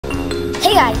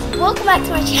Hey guys, welcome back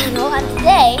to my channel, and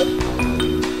today,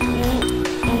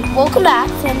 welcome back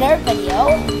to another video,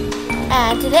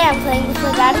 and today I'm playing with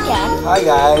my dad again. Hi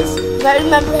guys. You might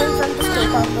remember him from the skate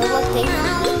park, Roblox Doors,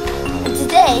 and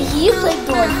today he played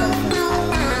Doors for the first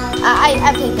time.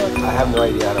 I played Doors. I have no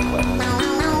idea how to play.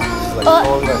 This is like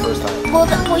totally my first time.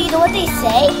 Well, you know what they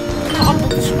say on the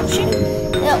description?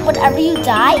 Whenever you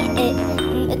die,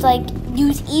 it's like,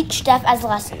 use each death as a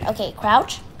lesson. Okay,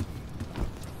 crouch.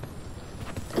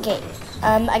 Okay,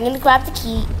 I'm gonna grab the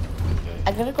key.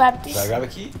 I'm gonna grab this. Should I grab a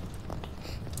key?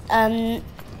 You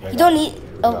don't need.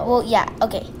 Oh, no. Well, yeah.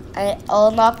 Okay, I'll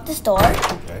unlock this door.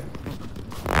 Okay.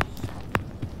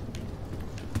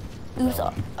 Oops,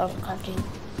 I'm crouching.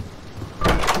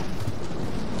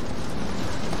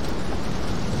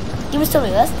 You were so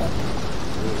realistic.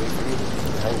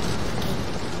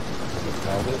 Can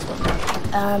I open this one?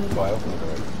 Oh, I opened it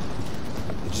already.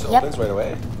 It just opens right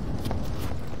away.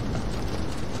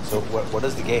 So what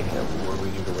is the game here? What do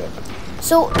we do to win?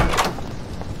 So,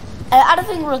 I don't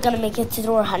think we're gonna make it to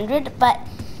door 100, but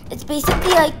it's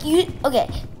basically like you. Okay,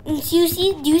 so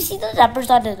do you see the numbers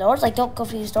on the doors? Like, don't go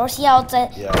through these doors. See how it's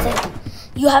like, yeah. It's like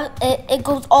you have it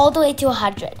goes all the way to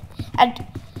 100, and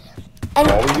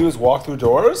all we do is walk through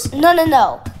doors?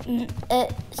 No.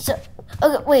 So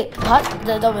okay, wait, pause.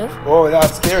 Don't move. Oh,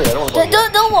 that's scary. I don't want to go.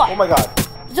 Don't walk. Oh my god.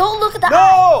 Don't look at the eyes.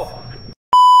 No.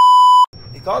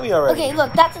 He got me already. Okay,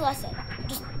 look, that's a lesson.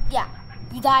 Just, yeah.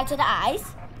 You die to the eyes.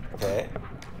 Okay.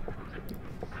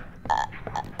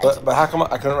 But how come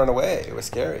I couldn't run away? It was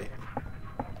scary.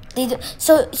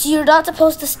 So you're not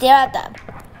supposed to stare at them.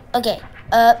 Okay.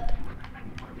 Oh,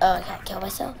 I can't kill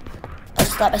myself. I'll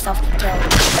just let myself get killed.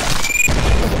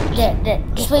 Okay, there.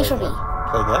 Just wait for me.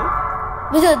 Play again?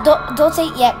 Wait, don't say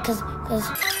it yet, cause.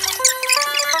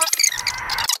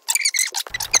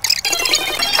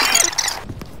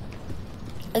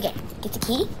 Okay, get the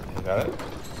key. You got it.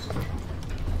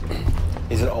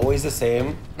 Is it always the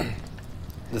same door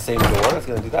that's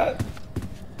gonna do that?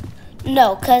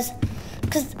 No, cause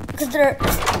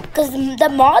the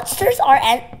monsters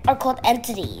are called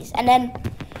entities, and then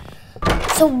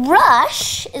so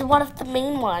Rush is one of the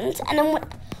main ones, and then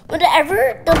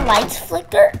whenever the lights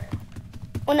flicker,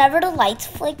 then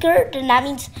that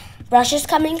means Rush is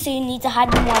coming. So you need to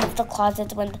hide in one of the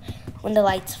closets when the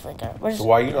lights flicker. So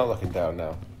why are you not looking down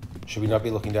now? Should we not be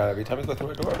looking down every time we go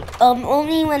through a door?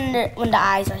 Only when the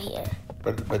eyes are here.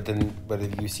 But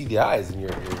if you see the eyes, then you're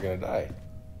gonna die.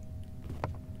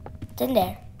 It's in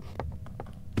there.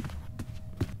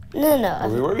 No. Where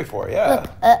we were before, yeah.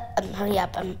 Look, hurry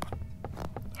up.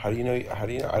 How do you know? I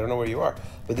don't know where you are.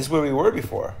 But this is where we were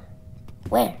before.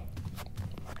 Where?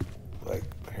 Like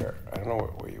here. I don't know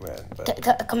where you went. But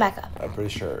come back up. I'm pretty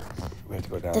sure we have to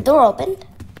go down. The door opened.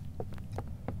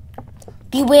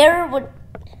 Beware what.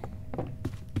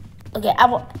 Okay, I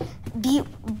will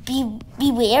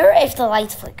beware if the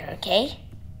lights flicker. Okay.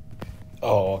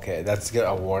 Oh, okay. That's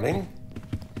a warning.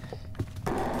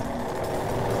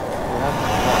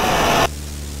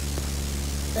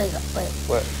 There you go. Wait.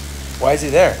 What? Why is he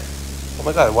there? Oh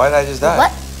my god! Why did I just die?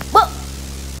 What?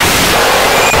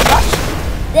 Rush?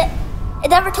 It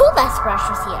never told us Rush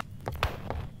was here.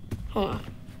 Hold on.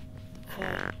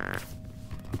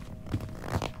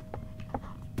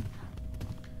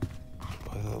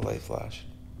 Why did the light flash?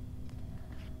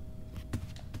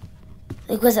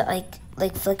 Like, was it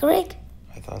like flickering?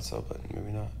 I thought so, but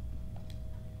maybe not.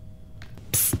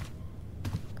 Psst.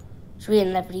 Should we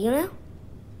end that video now?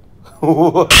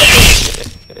 Oh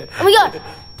my god!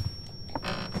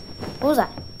 What was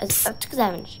that? I took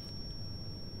damage.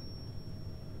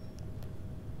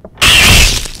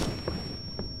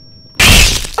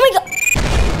 Oh my god!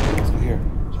 Let's go here.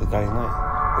 To the guiding light.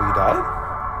 Oh, you died?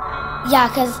 Yeah,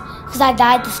 cause I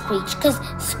died to Screech. Cause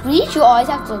Screech, you always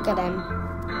have to look at him.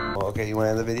 Well, okay, you want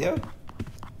to end the video?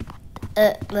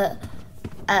 I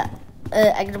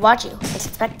can watch you. I can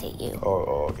spectate you.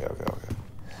 Oh, okay.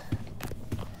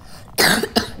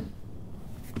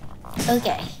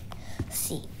 Okay. Let's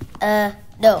see.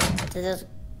 No. This doesn't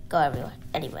go everywhere.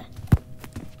 Anywhere.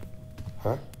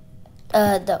 Huh?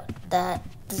 No. That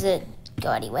doesn't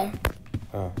go anywhere.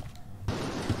 Oh.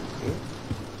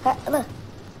 Look.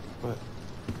 What?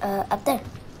 Up there.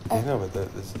 I know, but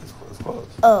it's closed.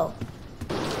 Oh.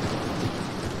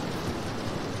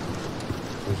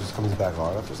 It just comes back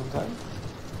on after some time?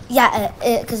 Yeah,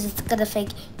 because it's gonna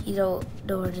think you don't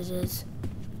know what it is.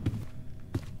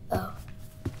 Oh.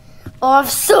 Oh, I'm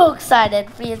so excited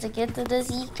for you to get to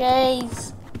this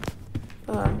case.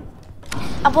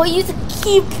 I want you to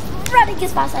keep running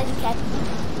as fast as you can.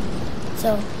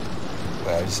 So.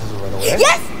 Wait, I just have to run away?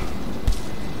 Yes!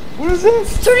 What is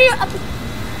this? Turn your up.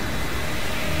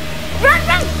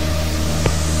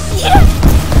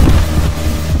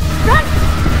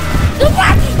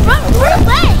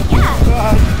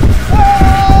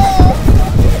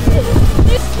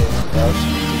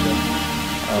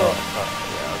 cool.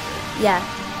 Yeah,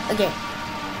 Yeah. Okay.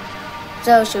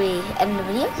 So should we end the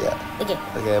video? okay. Yeah. Okay.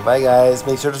 Okay, bye guys.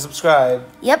 Make sure to subscribe.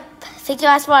 Yep. Thank you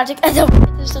guys for watching. And don't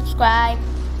forget to subscribe.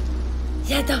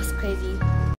 Yeah, that was crazy.